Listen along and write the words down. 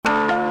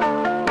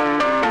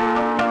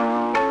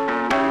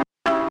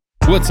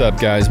What's up,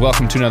 guys?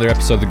 Welcome to another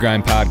episode of the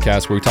Grind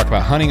Podcast, where we talk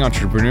about hunting,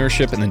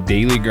 entrepreneurship, and the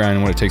daily grind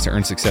and what it takes to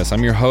earn success.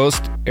 I'm your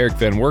host, Eric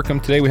Van Workum.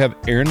 Today we have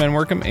Aaron Van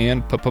Workum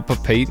and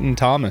Peyton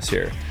Thomas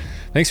here.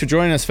 Thanks for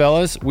joining us,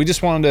 fellas. We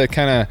just wanted to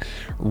kind of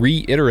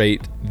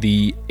reiterate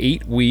the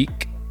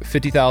 8-week,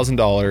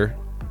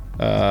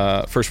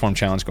 $50,000 First Form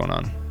Challenge going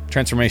on.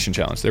 Transformation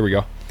Challenge. There we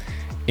go.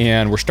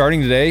 And we're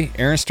starting today.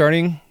 Aaron's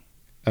starting.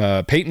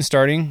 Peyton's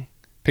starting.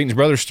 Peyton's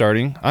brother's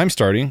starting. I'm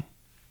starting.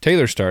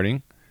 Taylor's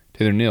starting.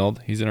 Taylor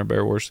Nild, he's in our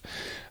Bear Wars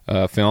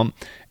film,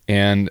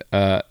 and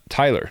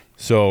Tyler.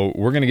 So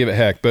we're gonna give it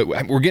heck. But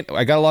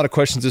I got a lot of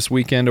questions this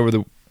weekend over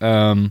the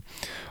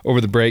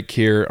break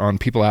here on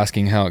people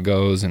asking how it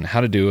goes and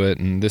how to do it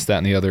and this, that,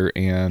 and the other.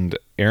 And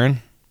Aaron,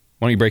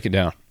 why don't you break it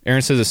down?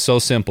 Aaron says it's so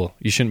simple.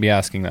 You shouldn't be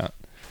asking that.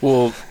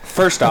 Well,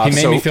 first off, he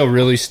made me feel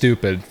really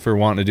stupid for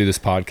wanting to do this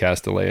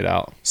podcast to lay it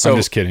out. I'm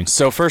just kidding.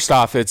 So first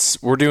off,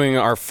 we're doing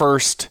our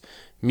first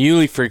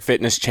Muley Freak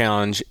Fitness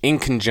Challenge in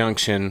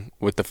conjunction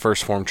with the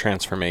First Form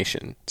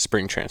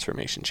Spring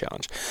Transformation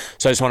Challenge.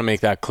 So I just want to make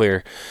that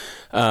clear.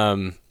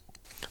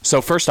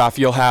 So first off,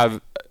 you'll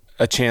have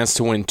a chance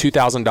to win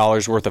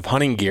 $2,000 worth of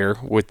hunting gear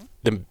with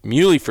the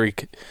Muley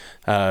Freak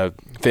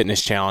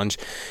Fitness Challenge,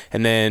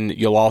 and then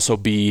you'll also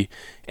be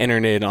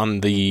entered in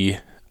on the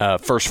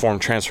First Form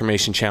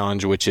Transformation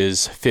Challenge, which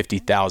is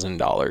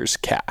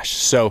 $50,000 cash.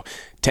 So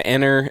to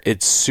enter,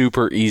 it's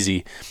super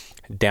easy.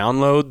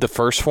 Download the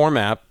First Form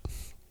app.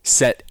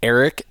 Set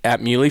Eric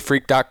at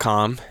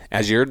muleyfreak.com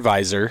as your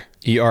advisor.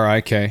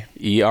 E-R-I-K.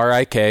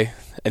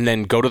 And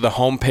then go to the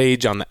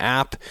homepage on the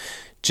app.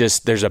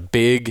 There's a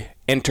big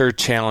enter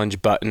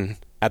challenge button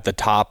at the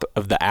top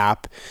of the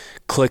app.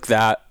 Click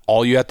that.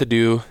 All you have to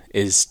do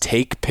is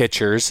take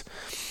pictures.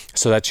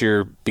 So that's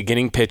your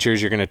beginning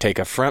pictures. You're going to take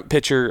a front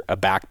picture, a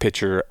back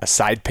picture, a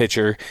side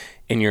picture,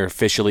 and you're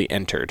officially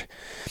entered.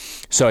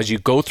 So as you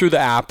go through the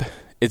app,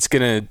 it's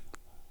going to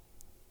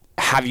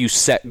have you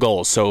set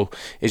goals. So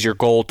is your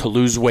goal to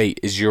lose weight?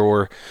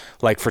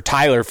 Like for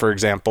Tyler, for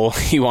example,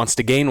 he wants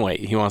to gain weight.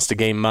 He wants to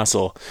gain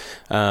muscle.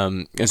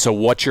 And so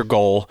what's your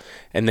goal?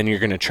 And then you're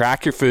going to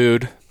track your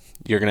food.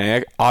 You're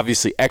going to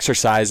obviously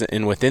exercise.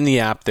 And within the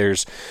app,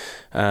 there's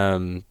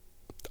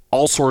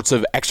all sorts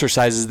of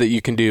exercises that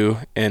you can do.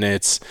 And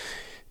it's,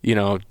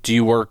 do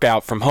you work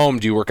out from home?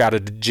 Do you work out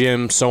at the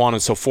gym? So on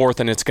and so forth.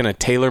 And it's going to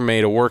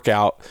tailor-made a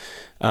workout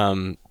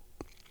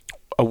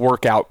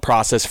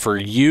process for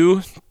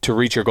you to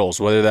reach your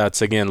goals, whether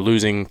that's, again,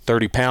 losing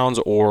 30 pounds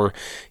or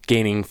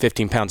gaining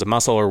 15 pounds of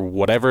muscle or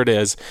whatever it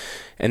is.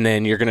 And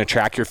then you're going to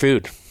track your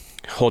food,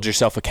 hold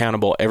yourself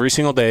accountable every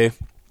single day.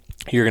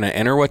 You're going to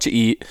enter what you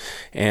eat,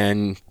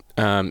 and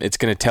it's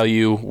going to tell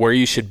you where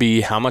you should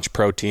be, how much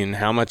protein,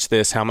 how much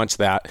this, how much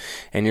that,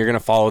 and you're going to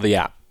follow the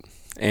app.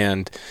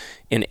 And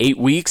in 8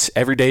 weeks,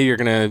 every day you're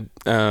going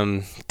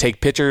to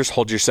take pictures,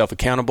 hold yourself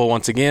accountable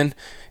once again,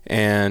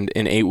 and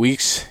in 8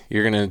 weeks,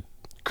 you're going to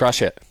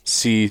crush it.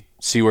 See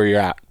where you're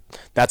at.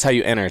 That's how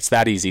you enter. It's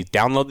that easy.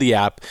 Download the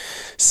app,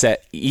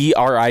 set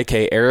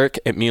ERIK, Eric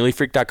at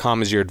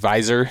muleyfreak.com as your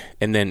advisor,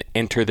 and then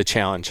enter the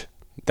challenge.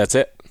 That's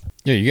it.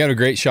 Yeah, you got a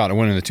great shot at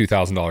winning the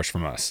 $2,000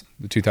 from us,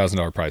 the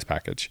 $2,000 prize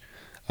package.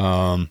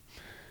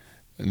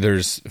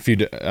 There's a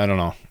few, I don't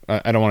know.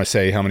 I don't want to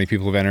say how many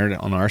people have entered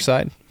on our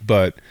side,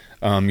 but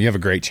you have a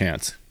great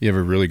chance. You have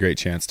a really great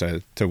chance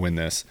to win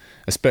this,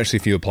 especially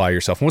if you apply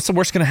yourself. And what's the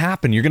worst going to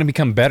happen? You're going to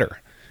become better.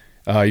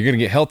 You're going to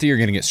get healthier, you're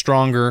going to get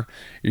stronger,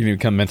 you're going to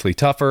become mentally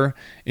tougher,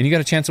 and you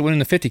got a chance of winning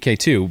the $50K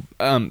too.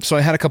 So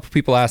I had a couple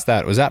people ask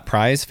that. Was that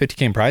prize,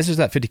 $50K prize, or is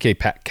that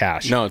 $50K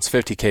cash? No, it's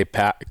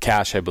 $50K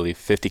cash, I believe.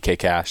 $50K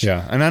cash.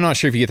 Yeah, and I'm not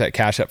sure if you get that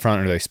cash up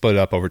front or they split it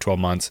up over 12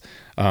 months.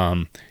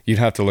 You'd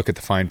have to look at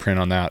the fine print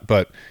on that.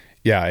 But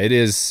yeah, it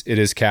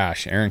is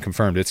cash. Aaron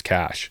confirmed it's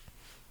cash.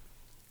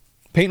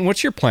 Peyton,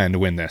 what's your plan to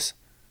win this?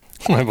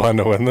 My plan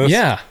to win this?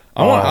 Yeah.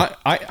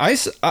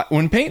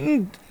 When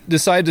Peyton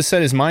decide to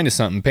set his mind to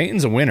something,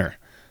 Peyton's a winner.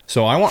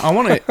 So I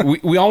want to.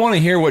 we all want to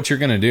hear what you're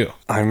going to do.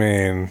 I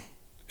mean,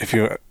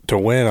 to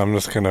win, I'm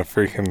just going to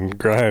freaking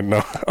grind.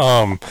 No,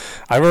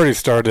 I've already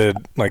started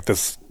like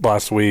this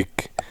last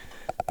week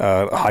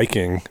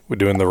hiking. We're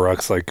doing the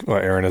rucks like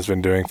what Aaron has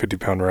been doing,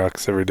 50-pound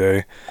rucks every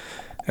day.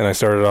 And I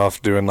started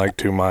off doing like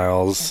 2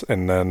 miles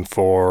and then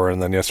 4,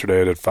 and then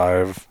yesterday I did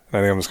 5. And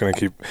I think I'm just going to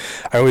keep.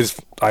 I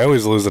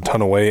always lose a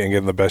ton of weight and get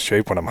in the best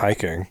shape when I'm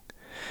hiking.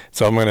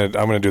 So I'm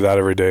gonna do that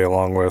every day,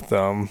 along with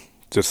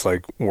just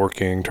like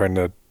working, trying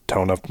to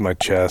tone up my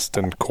chest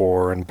and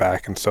core and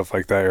back and stuff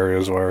like that,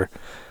 areas where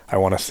I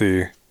want to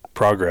see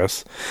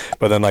progress.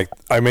 But then like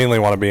I mainly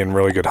want to be in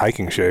really good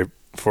hiking shape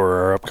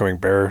for our upcoming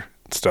bear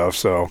stuff.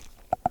 So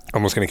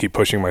I'm just gonna keep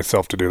pushing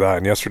myself to do that.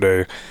 And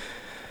yesterday,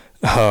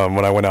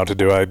 when I went out to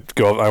do it,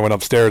 I went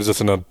upstairs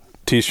just in a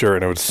t-shirt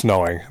and it was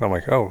snowing. And I'm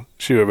like, oh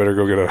shoot, I better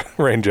go get a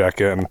rain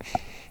jacket. And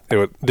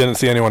didn't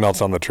see anyone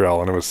else on the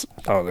trail, and it was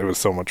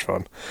so much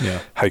fun.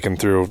 Yeah, hiking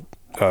through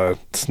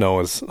snow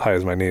as high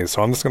as my knees.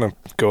 So I'm just gonna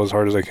go as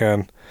hard as I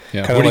can.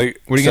 Yeah. What are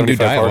you gonna do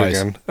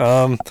diet-wise?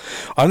 I'm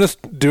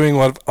just doing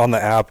what on the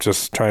app,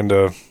 just trying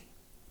to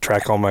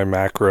track all my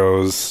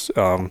macros.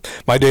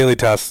 My daily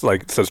task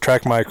says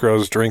track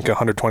macros, drink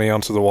 120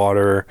 ounces of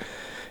water,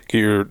 get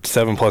your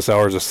 7+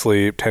 hours of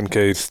sleep,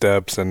 10K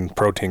steps, and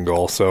protein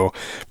goal. So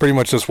pretty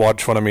much just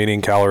watch what I'm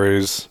eating,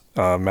 calories,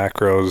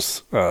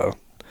 macros,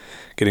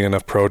 getting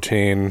enough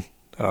protein,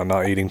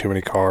 not eating too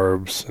many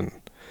carbs, and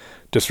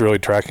just really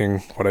tracking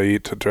what I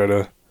eat to try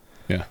to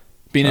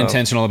being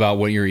intentional about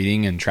what you're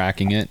eating and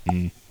tracking it.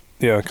 And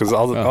because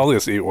I'll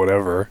just eat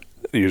whatever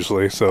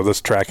usually. So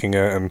just tracking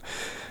it and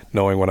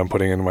knowing what I'm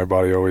putting into my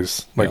body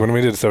always. When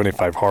we did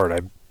 75 hard, I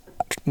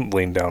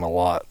leaned down a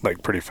lot,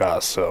 pretty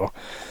fast. So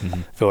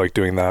I feel like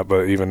doing that,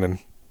 but even in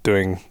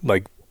doing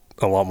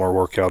a lot more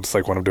workouts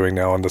like what I'm doing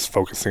now and just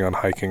focusing on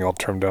hiking, I'll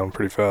trim down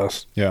pretty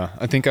fast. Yeah,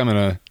 I think I'm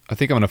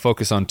gonna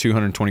focus on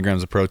 220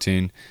 grams of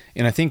protein,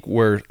 and I think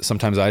where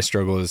sometimes I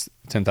struggle is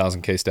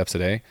 10,000 K steps a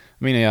day.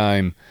 I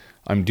mean,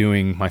 I'm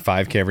doing my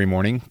 5K every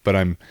morning, but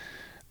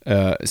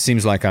it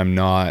seems like I'm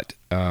not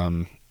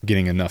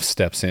getting enough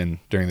steps in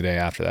during the day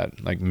after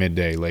that, like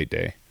midday, late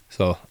day.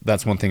 So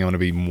that's one thing I'm going to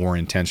be more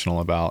intentional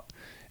about,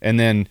 and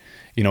then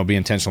be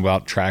intentional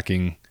about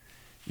tracking.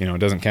 It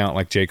doesn't count,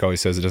 like Jake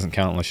always says, it doesn't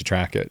count unless you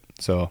track it.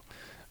 So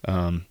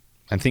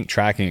I think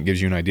tracking it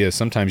gives you an idea.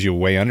 Sometimes you'll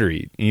way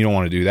undereat, and you don't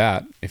want to do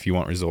that if you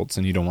want results,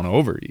 and you don't want to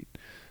overeat.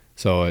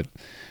 So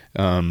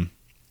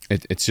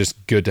it's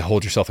just good to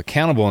hold yourself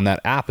accountable in that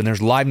app. And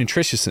there's live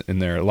nutritionists in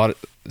there.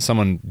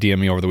 Someone DM'd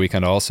me over the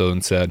weekend also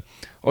and said,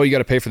 "Oh, you got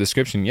to pay for the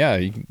subscription." Yeah,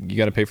 you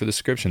got to pay for the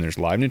subscription. There's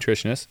live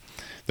nutritionists.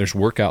 There's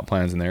workout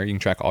plans in there. You can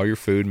track all your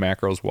food,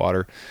 macros,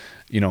 water,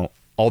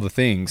 all the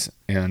things.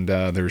 And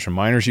there's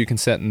reminders you can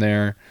set in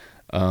there.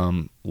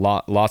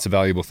 Lots of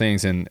valuable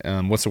things.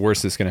 And what's the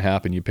worst that's going to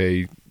happen? You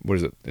pay, what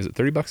is it? Is it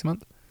 $30 a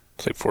month?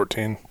 It's like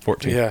 14.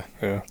 14. Yeah.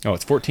 Oh,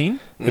 it's 14?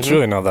 It's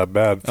really not that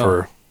bad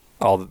for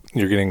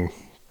you're getting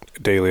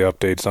daily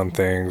updates on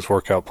things,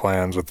 workout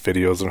plans with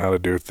videos on how to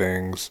do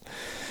things,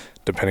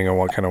 depending on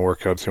what kind of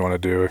workouts you want to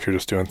do. If you're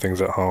just doing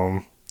things at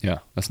home. Yeah,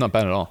 that's not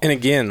bad at all. And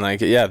again,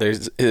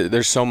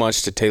 there's so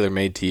much to tailor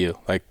made to you.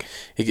 It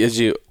gives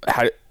you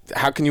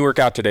how can you work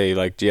out today?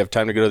 Do you have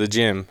time to go to the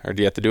gym, or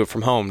do you have to do it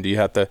from home? Do you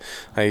have to?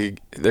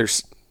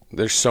 There's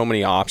so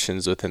many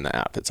options within the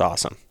app. It's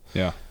awesome.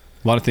 Yeah,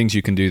 a lot of things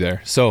you can do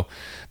there. So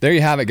there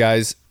you have it,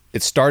 guys.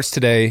 It starts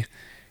today.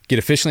 Get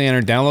officially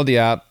entered. Download the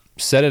app.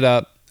 Set it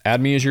up. Add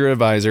me as your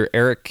advisor,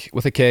 Eric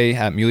with a K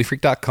at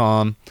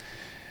muleyfreak.com.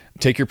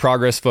 Take your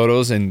progress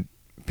photos and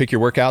pick your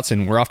workouts,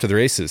 and we're off to the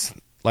races.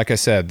 Like I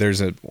said,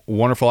 there's a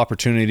wonderful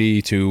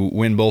opportunity to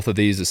win both of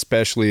these,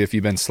 especially if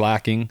you've been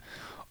slacking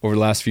over the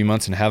last few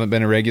months and haven't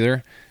been a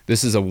regular.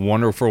 This is a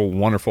wonderful,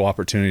 wonderful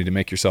opportunity to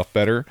make yourself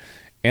better,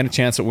 and a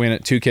chance to win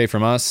at $2K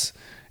from us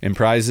in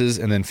prizes,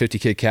 and then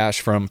 $50K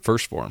cash from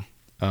First Form.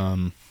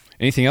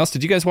 Anything else?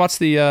 Did you guys watch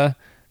the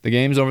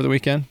games over the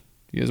weekend?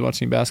 You guys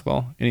watch any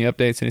basketball? Any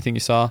updates? Anything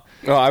you saw?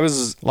 Oh, a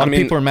lot of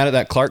people are mad at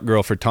that Clark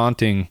girl for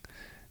taunting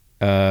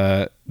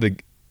the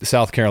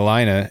South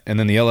Carolina, and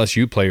then the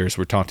LSU players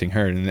were taunting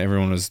her, and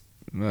everyone was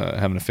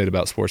having a fit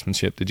about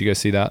sportsmanship. Did you guys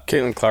see that?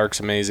 Caitlin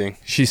Clark's amazing.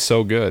 She's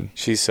so good.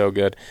 She's so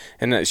good.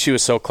 And she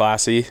was so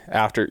classy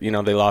after, they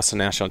lost the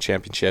national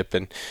championship,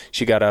 and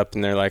she got up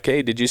and they're like,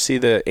 "Hey, did you see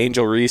that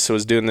Angel Reese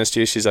was doing this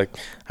to you?" She's like,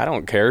 "I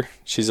don't care."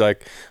 She's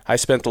like, "I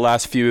spent the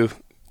last few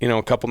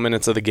a couple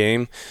minutes of the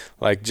game,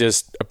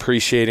 just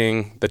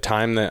appreciating the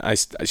time that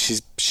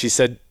she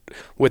said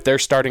with their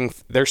starting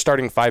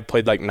five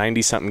played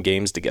 90 something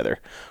games together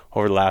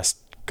over the last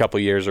couple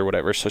years or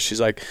whatever. So she's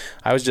like,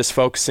 I was just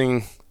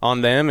focusing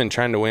on them and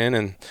trying to win,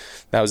 and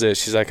that was it.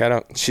 She's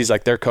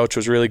like, their coach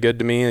was really good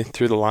to me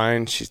through the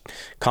line. She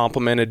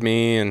complimented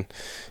me, and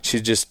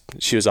she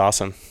was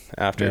awesome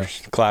after. Yeah.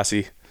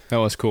 Classy. That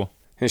was cool.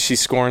 And she's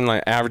scoring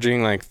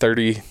averaging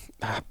 30,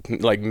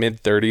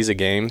 mid 30s a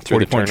game through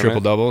 40-point triple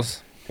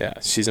doubles. Yeah,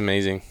 she's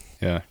amazing.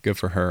 Yeah, good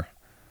for her.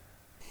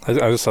 I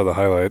just saw the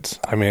highlights.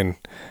 I mean,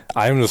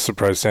 I'm just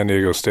surprised San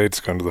Diego State's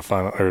going to the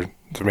final, or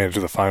to make it to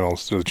the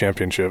finals, to the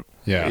championship.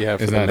 Yeah,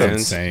 for isn't the that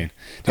men's. insane?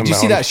 Did you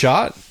see that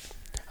shot?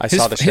 I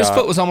saw the shot. His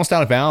foot was almost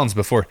out of bounds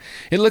before.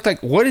 It looked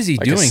like, what is he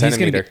doing? A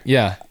centimeter.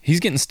 He's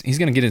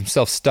gonna get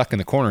himself stuck in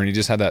the corner, and he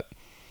just had that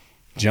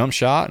jump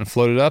shot and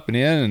floated up and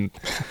in,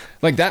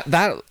 and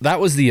that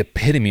was the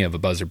epitome of a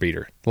buzzer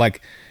beater.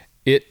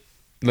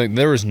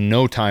 There was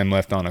no time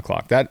left on the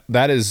clock.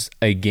 That is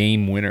a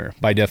game winner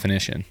by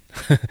definition.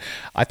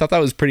 I thought that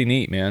was pretty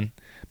neat, man.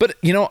 But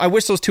I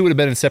wish those two would have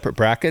been in separate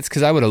brackets,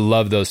 because I would have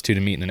loved those two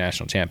to meet in the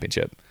national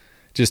championship.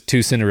 Just two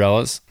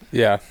Cinderellas.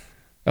 Yeah,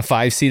 a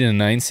 5 seed and a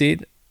 9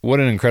 seed. What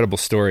an incredible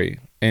story.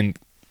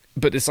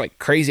 But it's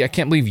crazy. I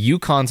can't believe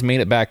UConn's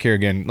made it back here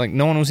again.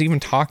 No one was even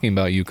talking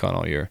about UConn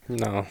all year.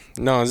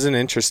 No, isn't it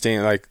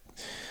interesting?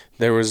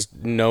 There was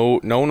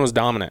no one was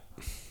dominant.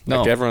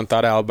 No. Everyone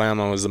thought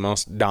Alabama was the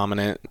most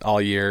dominant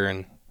all year,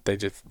 and they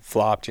just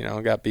flopped,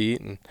 got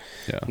beat, and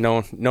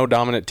no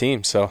dominant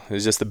team. So it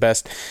was just the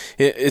best.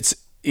 It's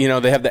they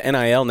have the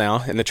NIL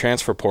now and the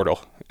transfer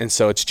portal, and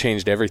so it's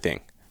changed everything,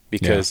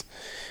 because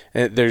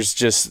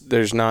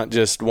there's not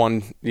just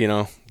one,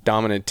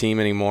 dominant team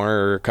anymore,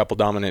 or a couple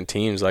dominant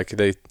teams. Like you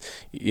get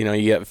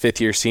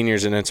 5th-year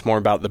seniors, and it's more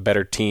about the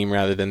better team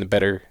rather than the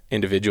better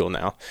individual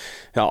now.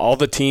 Now, all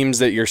the teams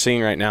that you're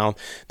seeing right now,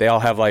 they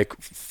all have like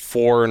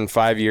 4 and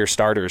 5-year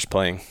starters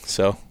playing.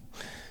 So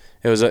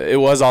it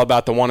was all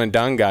about the one and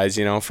done guys,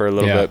 for a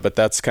little bit, but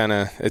that's kind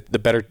of the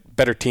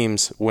better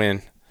teams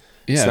win.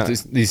 Yeah,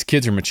 these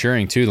kids are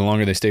maturing too. The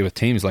longer they stay with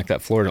teams, like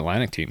that Florida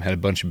Atlantic team had a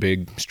bunch of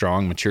big,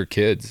 strong, mature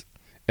kids.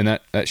 And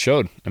that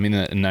showed. I mean,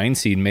 the 9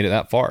 seed made it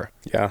that far.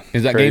 Yeah.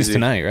 Is that game's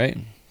tonight, right?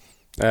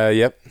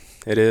 Yep,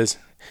 it is.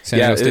 San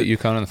Diego State,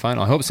 UConn in the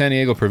final. I hope San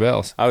Diego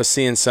prevails. I was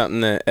seeing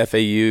something that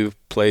FAU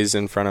plays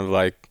in front of,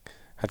 I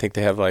think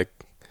they have I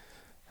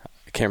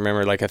can't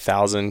remember,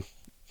 1,000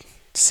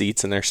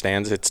 seats in their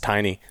stands. It's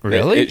tiny.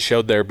 Really? It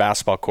showed their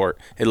basketball court.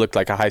 It looked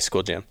like a high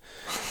school gym.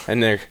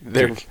 And they're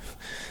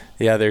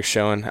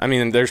showing. I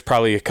mean, there's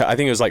probably I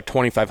think it was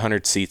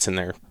 2,500 seats in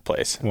their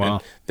place. Wow.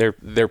 And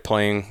they're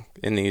playing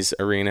in these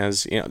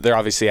arenas. They're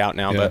obviously out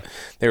now, but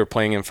they were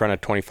playing in front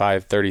of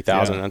 25,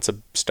 30,000. That's a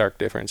stark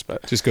difference.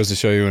 But just goes to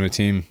show you when a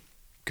team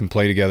can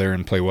play together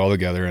and play well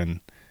together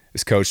and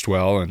is coached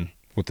well and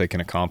what they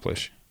can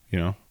accomplish.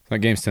 That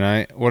game's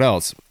tonight. What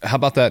else? How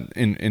about that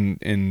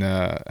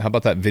how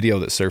about that video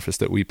that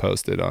surfaced that we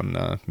posted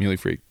on Muley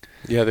Freak?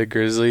 Yeah, the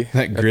grizzly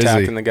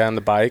attacking the guy on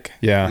the bike,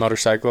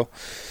 motorcycle.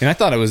 And I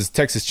thought it was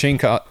Texas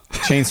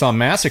Chainsaw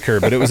Massacre,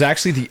 but it was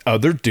actually the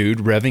other dude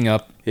revving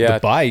up the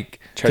bike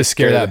to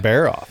scare that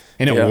bear off,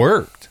 and it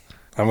worked.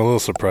 I'm a little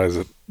surprised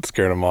it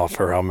scared him off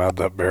for how mad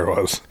that bear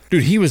was.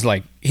 Dude, he was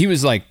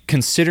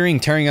considering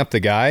tearing up the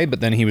guy, but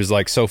then he was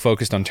so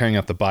focused on tearing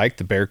up the bike,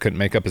 the bear couldn't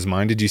make up his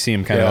mind. Did you see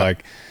him kind of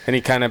And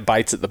he kind of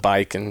bites at the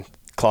bike and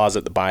claws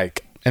at the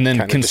bike, and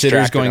then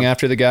considers going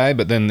after the guy,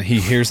 but then he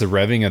hears the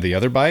revving of the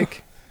other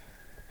bike.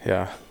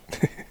 Yeah.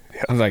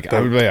 I was I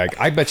would be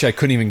I bet you I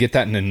couldn't even get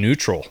that into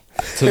neutral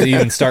to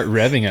even start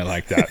revving it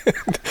like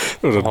that.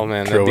 Oh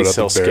man, that'd be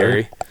so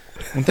scary.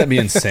 Wouldn't that be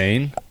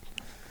insane?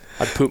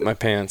 I'd poop my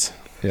pants.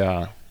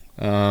 Yeah.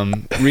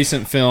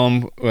 Recent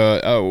film.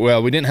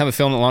 We didn't have a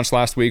film that launched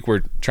last week.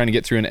 We're trying to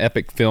get through an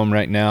epic film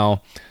right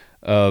now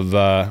of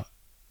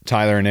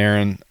Tyler and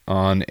Aaron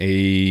on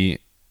a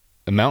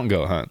mountain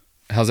goat hunt.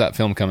 How's that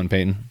film coming,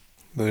 Peyton?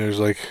 There's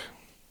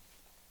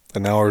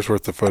an hour's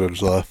worth of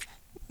footage left.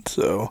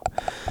 So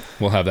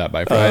we'll have that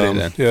by Friday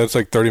then. Yeah, it's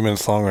 30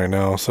 minutes long right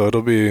now, so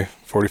it'll be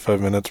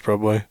 45 minutes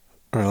probably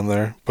around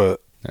there.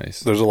 But nice.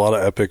 There's a lot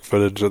of epic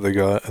footage that they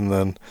got, and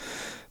then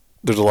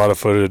there's a lot of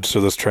footage, so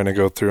just trying to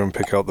go through and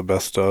pick out the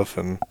best stuff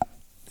and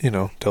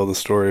tell the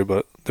story.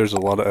 But there's a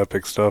lot of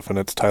epic stuff, and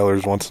it's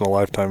Tyler's once in a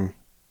lifetime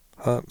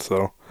hunt,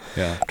 so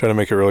trying to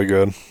make it really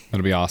good.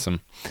 That'll be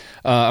awesome.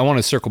 I want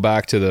to circle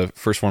back to the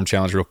First Form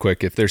Challenge real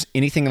quick. If there's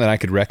anything that I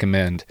could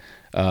recommend,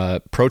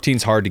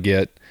 protein's hard to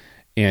get.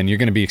 And you're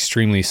going to be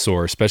extremely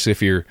sore, especially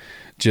if you're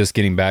just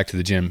getting back to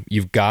the gym.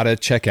 You've got to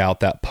check out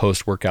that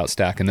post-workout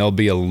stack, and there'll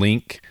be a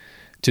link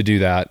to do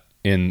that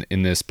in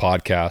this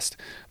podcast.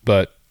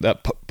 But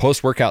that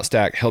post-workout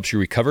stack helps you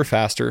recover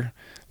faster,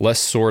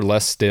 less sore,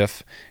 less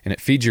stiff, and it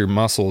feeds your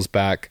muscles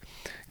back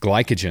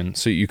glycogen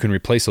so you can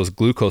replace those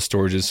glucose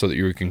storages so that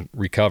you can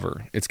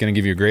recover. It's going to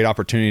give you a great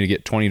opportunity to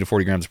get 20 to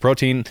 40 grams of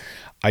protein.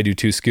 I do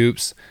 2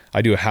 scoops.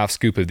 I do a half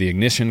scoop of the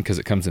Ignition because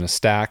it comes in a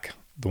stack.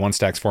 The one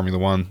stack's Formula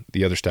One,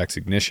 the other stack's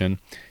Ignition.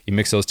 You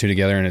mix those two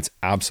together, and it's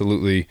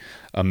absolutely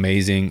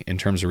amazing in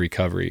terms of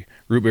recovery.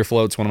 Root beer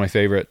float's one of my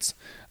favorites.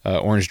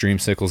 Orange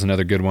Dreamsicle's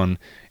another good one,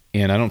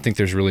 and I don't think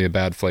there's really a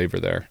bad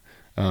flavor there.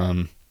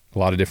 A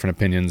lot of different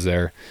opinions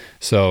there.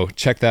 So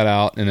check that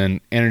out. And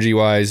then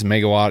energy-wise,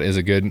 Megawatt is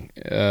a good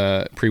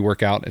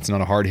pre-workout. It's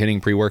not a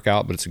hard-hitting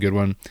pre-workout, but it's a good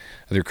one.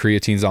 Their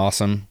creatine's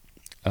awesome.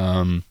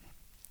 And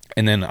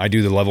then I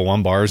do the level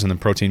 1 bars and the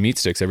protein meat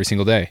sticks every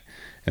single day.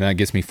 And that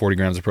gets me 40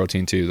 grams of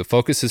protein too. The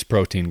focus is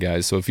protein,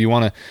 guys. So if you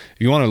want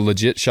a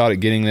legit shot at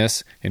getting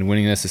this and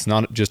winning this, it's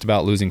not just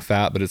about losing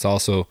fat, but it's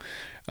also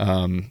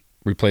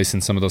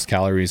replacing some of those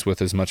calories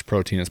with as much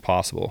protein as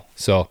possible.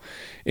 So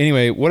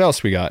anyway, what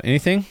else we got?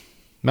 Anything?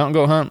 Mountain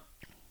goat hunt,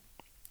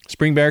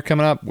 spring bear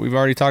coming up. We've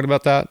already talked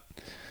about that.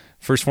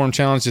 First Form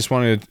Challenge. Just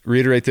wanted to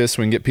reiterate this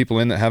so we can get people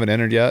in that haven't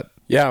entered yet.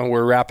 Yeah,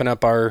 we're wrapping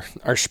up our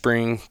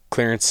spring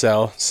clearance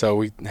sale, so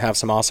we have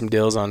some awesome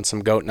deals on some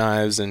goat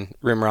knives and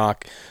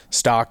Rimrock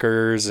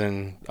stalkers,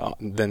 and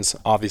then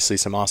obviously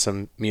some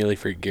awesome Muley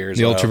Freak gear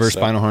as well. The Ultraverse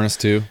spinal harness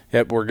too.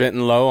 Yep, we're getting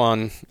low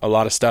on a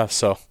lot of stuff,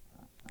 so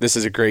this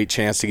is a great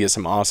chance to get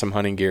some awesome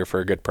hunting gear for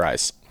a good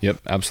price. Yep,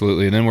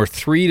 absolutely. And then we're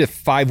 3 to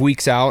 5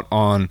 weeks out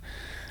on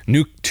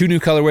two new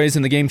colorways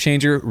in the Game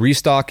Changer,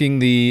 restocking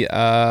the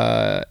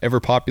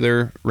ever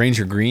popular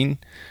Ranger Green.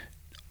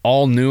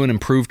 All new and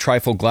improved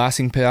trifold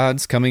glassing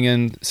pads coming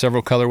in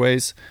several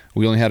colorways.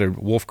 We only had a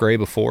wolf gray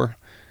before,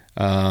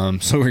 so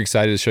we're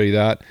excited to show you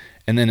that.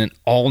 And then an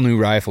all new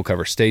rifle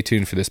cover. Stay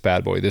tuned for this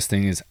bad boy. This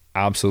thing is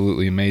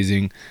absolutely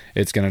amazing.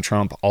 It's going to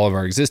trump all of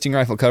our existing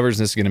rifle covers.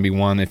 This is going to be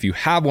one, if you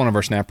have one of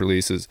our snap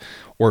releases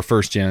or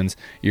first gens,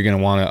 you're going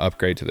to want to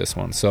upgrade to this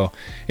one. So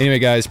anyway,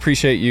 guys,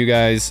 appreciate you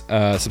guys.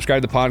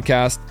 Subscribe to the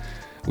podcast.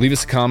 leave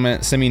us a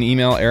comment, send me an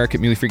email,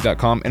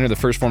 eric@muleyfreak.com, enter the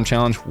first form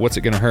challenge, what's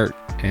it going to hurt?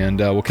 And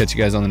we'll catch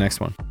you guys on the next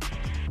one.